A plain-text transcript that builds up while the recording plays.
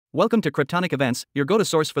Welcome to Cryptonic Events, your go-to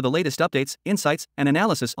source for the latest updates, insights, and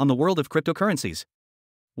analysis on the world of cryptocurrencies.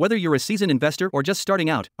 Whether you're a seasoned investor or just starting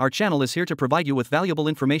out, our channel is here to provide you with valuable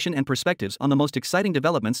information and perspectives on the most exciting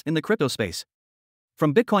developments in the crypto space.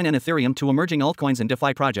 From Bitcoin and Ethereum to emerging altcoins and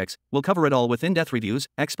DeFi projects, we'll cover it all with in-depth reviews,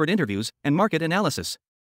 expert interviews, and market analysis.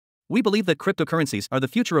 We believe that cryptocurrencies are the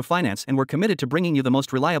future of finance, and we're committed to bringing you the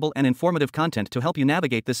most reliable and informative content to help you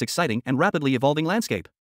navigate this exciting and rapidly evolving landscape.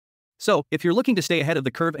 So, if you're looking to stay ahead of the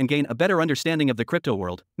curve and gain a better understanding of the crypto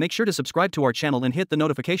world, make sure to subscribe to our channel and hit the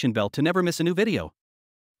notification bell to never miss a new video.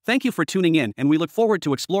 Thank you for tuning in, and we look forward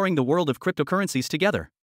to exploring the world of cryptocurrencies together.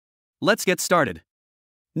 Let's get started.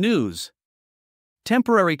 News.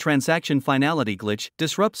 Temporary transaction finality glitch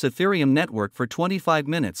disrupts Ethereum network for 25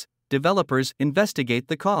 minutes. Developers investigate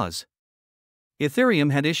the cause.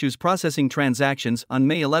 Ethereum had issues processing transactions on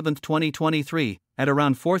May 11, 2023, at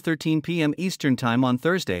around 4:13 p.m. Eastern Time on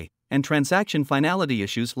Thursday, and transaction finality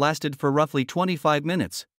issues lasted for roughly 25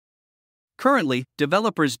 minutes. Currently,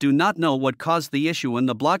 developers do not know what caused the issue, and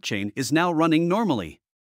the blockchain is now running normally.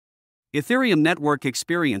 Ethereum network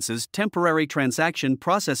experiences temporary transaction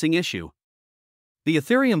processing issue. The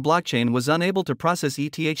Ethereum blockchain was unable to process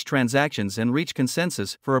ETH transactions and reach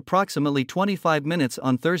consensus for approximately 25 minutes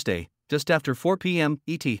on Thursday, just after 4 p.m.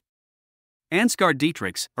 ET. Ansgar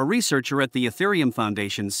Dietrichs, a researcher at the Ethereum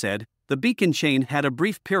Foundation, said, "The beacon chain had a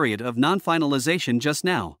brief period of non-finalization just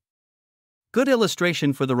now. Good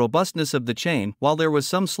illustration for the robustness of the chain. While there was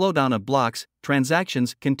some slowdown of blocks,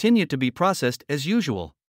 transactions continued to be processed as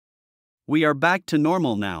usual. We are back to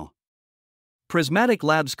normal now." Prismatic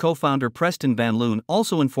Labs co-founder Preston Van Loon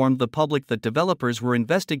also informed the public that developers were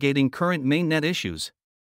investigating current mainnet issues.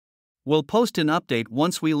 "We'll post an update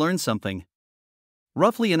once we learn something."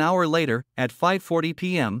 Roughly an hour later, at 5:40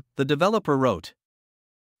 p.m., the developer wrote,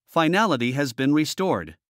 "Finality has been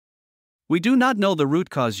restored. We do not know the root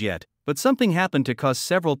cause yet, but something happened to cause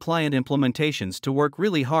several client implementations to work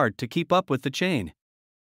really hard to keep up with the chain."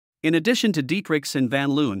 In addition to Dietrichs and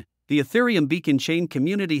Van Loon, the Ethereum beacon chain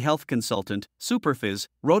community health consultant, Superfizz,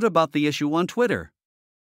 wrote about the issue on Twitter.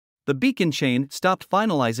 "The beacon chain stopped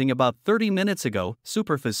finalizing about 30 minutes ago,"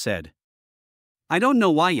 Superfizz said. "I don't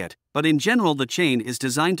know why yet, but in general the chain is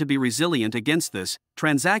designed to be resilient against this.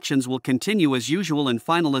 Transactions will continue as usual and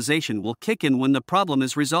finalization will kick in when the problem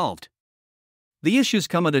is resolved." The issues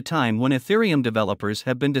come at a time when Ethereum developers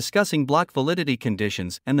have been discussing block validity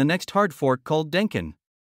conditions and the next hard fork called Denkin.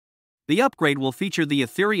 The upgrade will feature the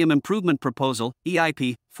Ethereum Improvement Proposal,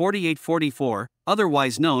 EIP 4844,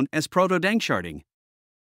 otherwise known as proto-danksharding.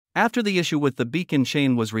 After the issue with the beacon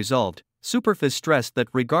chain was resolved, Superfizz stressed that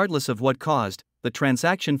regardless of what caused the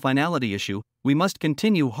transaction finality issue, we must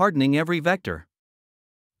continue hardening every vector.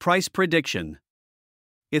 Price prediction.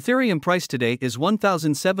 Ethereum price today is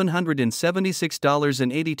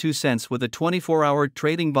 $1,776.82 with a 24-hour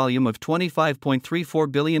trading volume of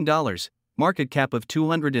 $25.34 billion, market cap of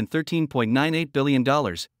 $213.98 billion,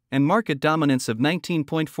 and market dominance of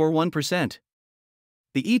 19.41%.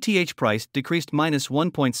 The ETH price decreased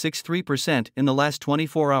 -1.63% in the last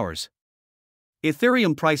 24 hours.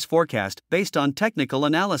 Ethereum price forecast based on technical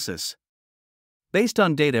analysis. Based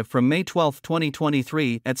on data from May 12,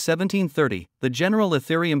 2023 at 17:30, the general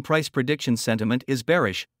Ethereum price prediction sentiment is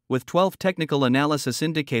bearish, with 12 technical analysis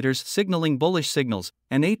indicators signaling bullish signals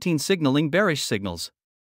and 18 signaling bearish signals.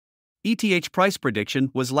 ETH price prediction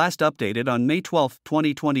was last updated on May 12,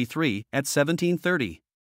 2023 at 17:30.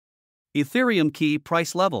 Ethereum key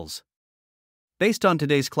price levels. Based on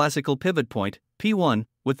today's classical pivot point, P1,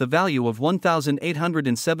 with the value of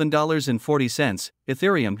 $1,807.40,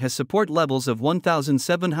 Ethereum has support levels of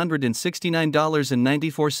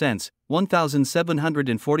 $1,769.94,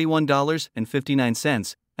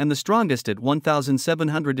 $1,741.59, and the strongest at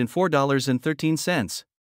 $1,704.13.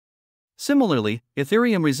 Similarly,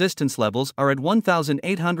 Ethereum resistance levels are at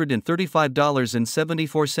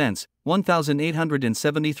 $1,835.74,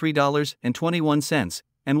 $1,873.21,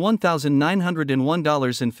 and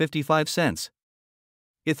 $1,901.55.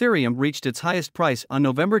 Ethereum reached its highest price on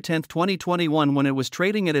November 10, 2021 when it was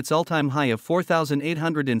trading at its all-time high of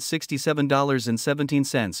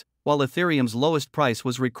 $4,867.17, while Ethereum's lowest price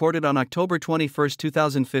was recorded on October 21,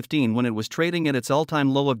 2015 when it was trading at its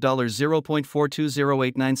all-time low of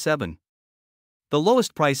 $0.420897. The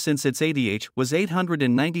lowest price since its ADH was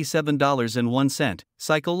 $897.01,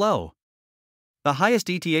 cycle low. The highest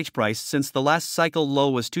ETH price since the last cycle low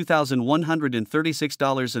was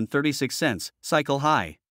 $2,136.36, cycle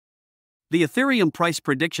high. The Ethereum price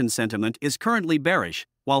prediction sentiment is currently bearish,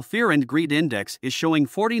 while Fear and Greed Index is showing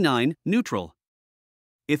 49, neutral.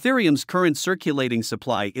 Ethereum's current circulating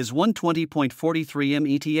supply is 120.43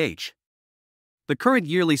 mETH. The current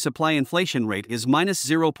yearly supply inflation rate is minus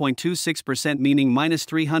 0.26%, meaning minus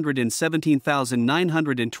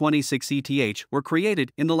 317,926 ETH were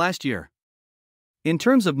created in the last year. In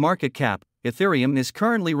terms of market cap, Ethereum is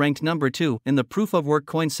currently ranked number 2 in the proof-of-work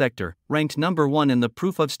coin sector, ranked number 1 in the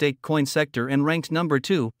proof-of-stake coin sector, and ranked number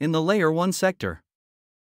 2 in the Layer 1 sector.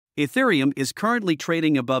 Ethereum is currently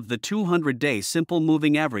trading above the 200-day simple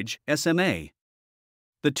moving average, SMA.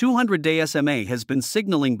 The 200-day SMA has been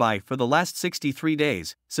signaling buy for the last 63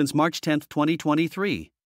 days, since March 10,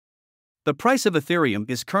 2023. The price of Ethereum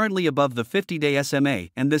is currently above the 50-day SMA,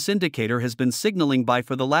 and this indicator has been signaling buy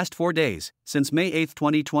for the last 4 days, since May 8,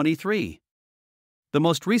 2023. The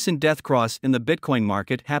most recent death cross in the Bitcoin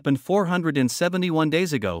market happened 471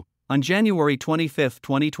 days ago, on January 25,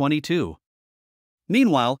 2022.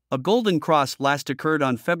 Meanwhile, a golden cross last occurred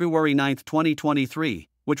on February 9, 2023,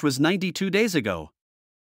 which was 92 days ago.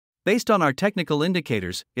 Based on our technical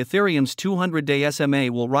indicators, Ethereum's 200-day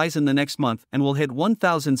SMA will rise in the next month and will hit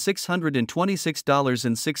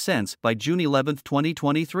 $1,626.06 by June 11,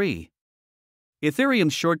 2023.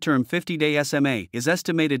 Ethereum's short-term 50-day SMA is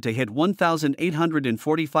estimated to hit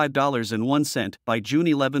 $1,845.01 by June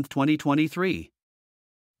 11, 2023.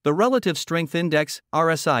 The Relative Strength Index,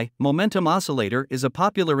 RSI, momentum oscillator is a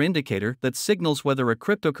popular indicator that signals whether a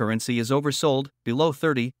cryptocurrency is oversold, below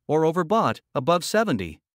 30, or overbought, above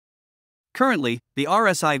 70. Currently, the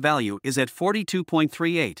RSI value is at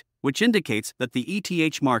 42.38, which indicates that the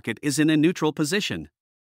ETH market is in a neutral position.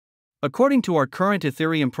 According to our current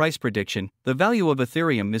Ethereum price prediction, the value of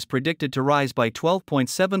Ethereum is predicted to rise by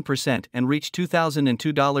 12.7% and reach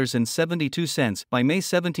 $2,002.72 by May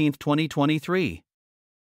 17, 2023.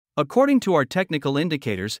 According to our technical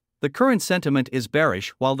indicators, the current sentiment is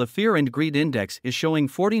bearish while the Fear and Greed Index is showing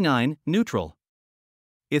 49, neutral.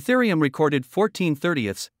 Ethereum recorded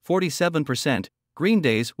 47% green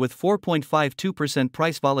days with 4.52%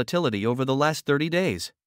 price volatility over the last 30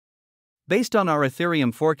 days. Based on our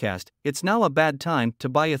Ethereum forecast, it's now a bad time to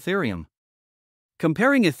buy Ethereum.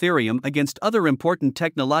 Comparing Ethereum against other important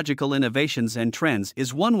technological innovations and trends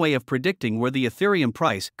is one way of predicting where the Ethereum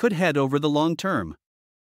price could head over the long term.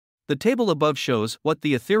 The table above shows what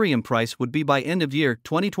the Ethereum price would be by end of year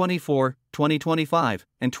 2024, 2025,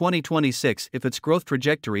 and 2026 if its growth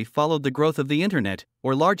trajectory followed the growth of the internet,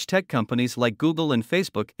 or large tech companies like Google and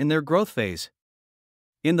Facebook in their growth phase.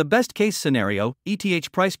 In the best-case scenario, ETH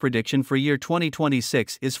price prediction for year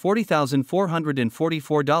 2026 is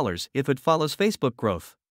 $40,444 if it follows Facebook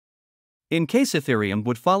growth. In case Ethereum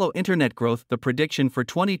would follow internet growth, the prediction for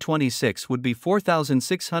 2026 would be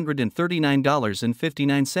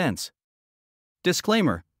 $4,639.59.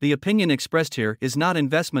 Disclaimer: the opinion expressed here is not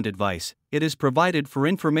investment advice, it is provided for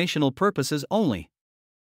informational purposes only.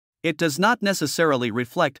 It does not necessarily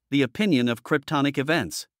reflect the opinion of Cryptonic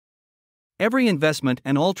Events. Every investment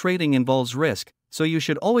and all trading involves risk, so you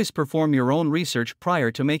should always perform your own research prior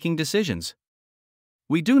to making decisions.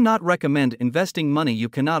 We do not recommend investing money you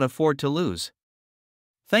cannot afford to lose.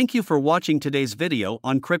 Thank you for watching today's video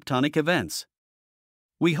on Cryptonic Events.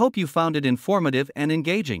 We hope you found it informative and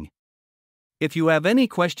engaging. If you have any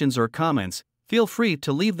questions or comments, feel free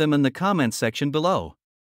to leave them in the comments section below.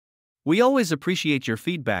 We always appreciate your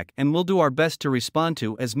feedback and will do our best to respond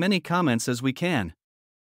to as many comments as we can.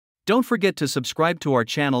 Don't forget to subscribe to our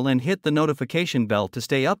channel and hit the notification bell to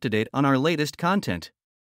stay up to date on our latest content.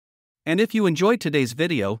 And if you enjoyed today's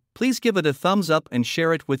video, please give it a thumbs up and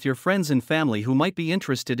share it with your friends and family who might be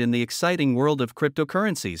interested in the exciting world of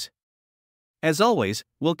cryptocurrencies. As always,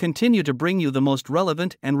 we'll continue to bring you the most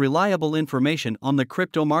relevant and reliable information on the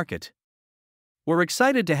crypto market. We're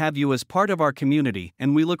excited to have you as part of our community,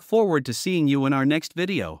 and we look forward to seeing you in our next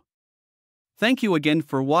video. Thank you again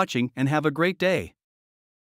for watching and have a great day.